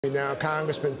Now,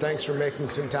 Congressman, thanks for making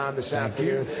some time this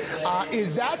afternoon.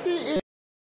 Is that the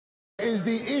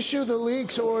issue the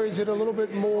leaks, or is it a little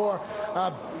bit more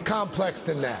complex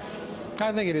than that?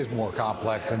 I think it is more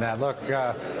complex than that. Look,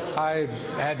 I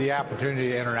had the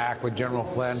opportunity to interact with General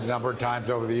Flynn a number of times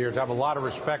over the years. I have a lot of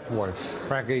respect for him.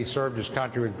 Frankly, he served his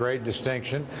country with great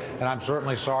distinction, and I'm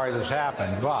certainly sorry this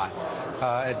happened. But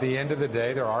at the end of the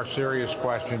day, there are serious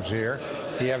questions here.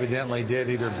 He evidently did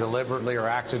either deliberately or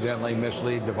accidentally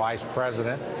mislead the vice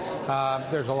president.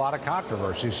 There's a lot of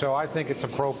controversy, so I think it's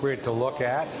appropriate to look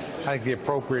at. I think the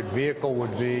appropriate vehicle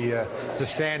would be the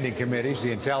standing committees,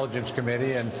 the Intelligence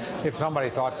Committee, and if somebody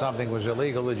thought something was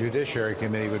illegal, the Judiciary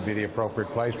Committee would be the appropriate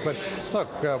place. But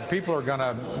look, people are going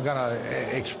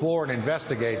to explore and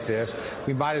investigate this.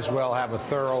 We might as well have a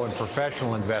thorough and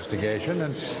professional investigation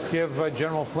and give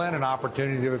General Flynn an opportunity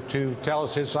to tell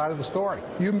us his side of the story.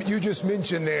 You just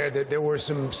mentioned there that there were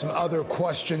some other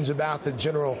questions about the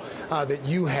general that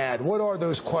you had. What are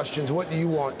those questions? What do you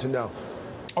want to know?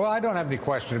 Well, I don't have any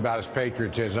question about his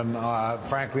patriotism.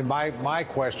 Frankly, my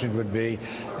question would be,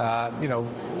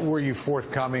 were you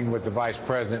forthcoming with the vice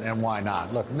president, and why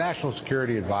not? Look, National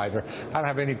Security Advisor, I don't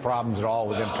have any problems at all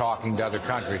with them talking to other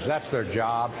countries. That's their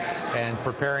job, and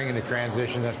preparing in the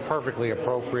transition, that's perfectly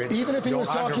appropriate. Even if he was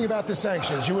talking about the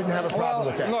sanctions, you wouldn't have a problem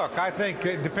with that? Look, I think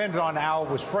it depends on how it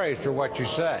was phrased or what you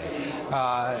say.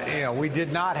 We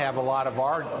did not have a lot of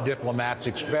our diplomats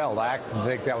expelled. I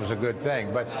think that was a good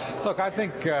thing. But look, I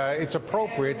think it's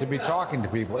appropriate to be talking to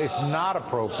people. It's not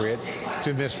appropriate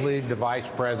to mislead the vice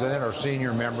president or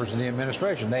senior members in the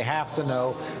administration. They have to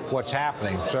know what's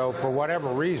happening. So for whatever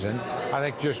reason, I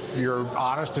think just you're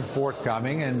honest and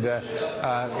forthcoming and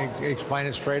explain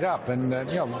it straight up. And,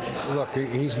 look,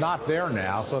 he's not there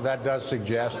now, so that does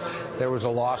suggest there was a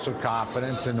loss of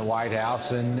confidence in the White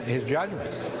House and his judgment.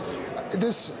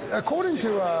 According to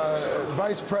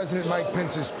Vice President Mike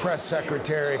Pence's press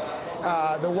secretary,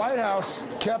 the White House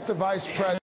kept the vice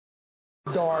president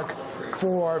dark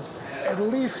for at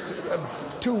least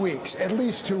 2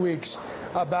 weeks,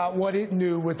 about what it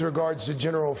knew with regards to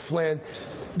General Flynn.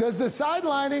 Does the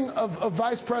sidelining of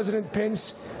Vice President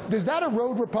Pence, does that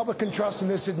erode Republican trust in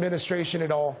this administration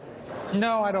at all?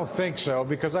 No, I don't think so,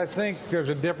 because I think there's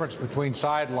a difference between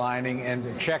sidelining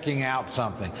and checking out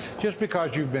something. Just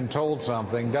because you've been told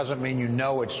something doesn't mean you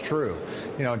know it's true.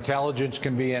 Intelligence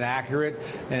can be inaccurate.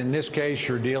 In this case,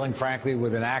 you're dealing, frankly,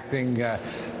 with an acting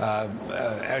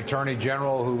attorney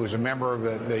general who was a member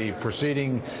of the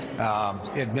preceding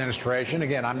administration.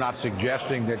 Again, I'm not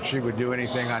suggesting that she would do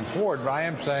anything untoward, but I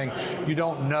am saying you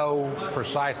don't know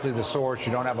precisely the source.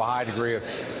 You don't have a high degree of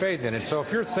faith in it. So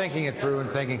if you're thinking it through and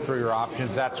thinking through your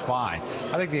options, that's fine.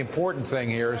 I think the important thing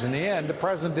here is, in the end, the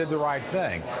president did the right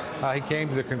thing. He came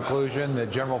to the conclusion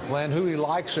that General Flynn, who he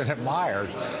likes and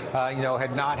admires,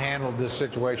 had not handled this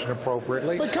situation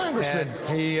appropriately. But Congressman,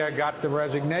 and he got the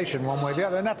resignation one way or the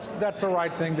other, and that's the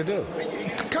right thing to do.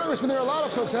 Congressman, there are a lot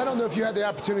of folks, and I don't know if you had the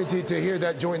opportunity to hear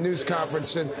that joint news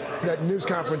conference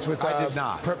with I did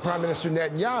not. Prime Minister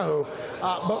Netanyahu.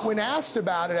 But when asked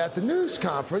about it at the news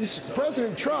conference,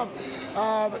 President Trump,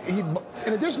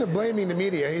 in addition to blaming the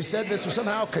media, he said this was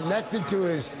somehow connected to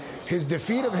his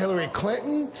defeat of Hillary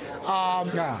Clinton.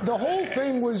 The whole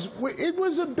thing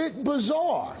was a bit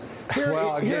bizarre,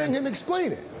 hearing him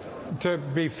explain it. To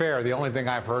be fair, the only thing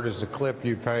I've heard is the clip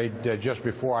you played just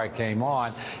before I came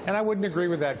on, and I wouldn't agree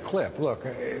with that clip. Look,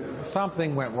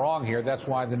 something went wrong here. That's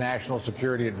why the National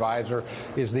Security Advisor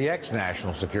is the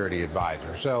ex-National Security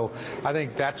Advisor. So I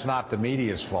think that's not the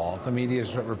media's fault. The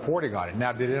media's reporting on it.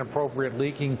 Now, did inappropriate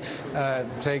leaking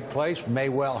take place? May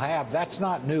well have. That's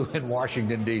not new in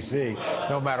Washington, D.C.,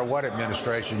 no matter what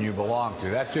administration you belong to.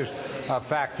 That's just a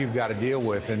fact you've got to deal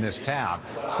with in this town.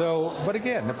 But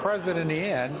again, the president in the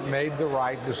end made the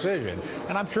right decision.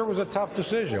 And I'm sure it was a tough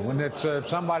decision when it's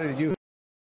somebody that you have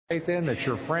faith in, that's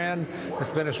your friend, that's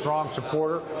been a strong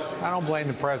supporter. I don't blame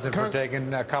the president for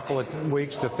taking a couple of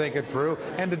weeks to think it through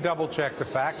and to double check the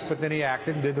facts, but then he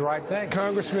acted and did the right thing.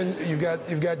 Congressman, you've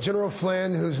got General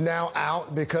Flynn, who's now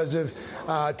out because of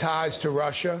ties to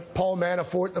Russia. Paul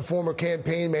Manafort, the former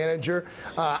campaign manager,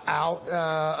 out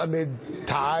amid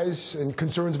ties and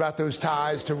concerns about those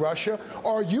ties to Russia.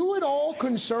 Are you at all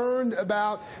concerned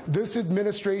about this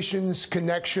administration's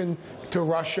connection to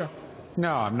Russia?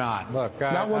 No, I'm not. Look,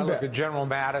 I look at General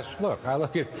Mattis. Look, I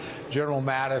look at General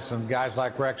Mattis and guys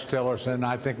like Rex Tillerson.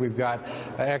 I think we've got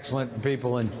excellent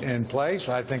people in place.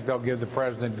 I think they'll give the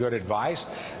president good advice.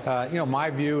 You know, my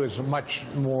view is much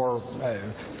more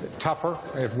tougher,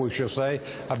 if we shall say,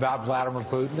 about Vladimir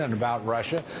Putin and about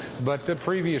Russia. But the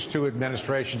previous two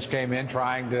administrations came in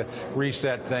trying to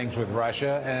reset things with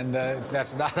Russia, and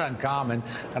that's not uncommon.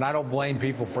 And I don't blame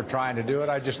people for trying to do it.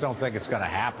 I just don't think it's going to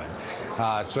happen.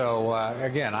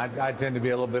 Again, I tend to be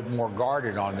a little bit more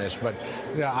guarded on this, but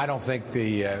you know, I don't think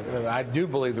I do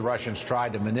believe the Russians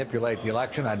tried to manipulate the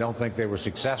election. I don't think they were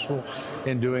successful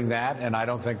in doing that, and I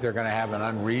don't think they're going to have an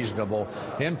unreasonable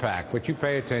impact. But you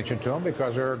pay attention to them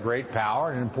because they're a great power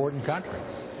and an important country.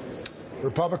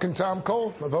 Republican Tom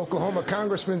Cole of Oklahoma.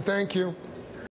 Congressman, thank you.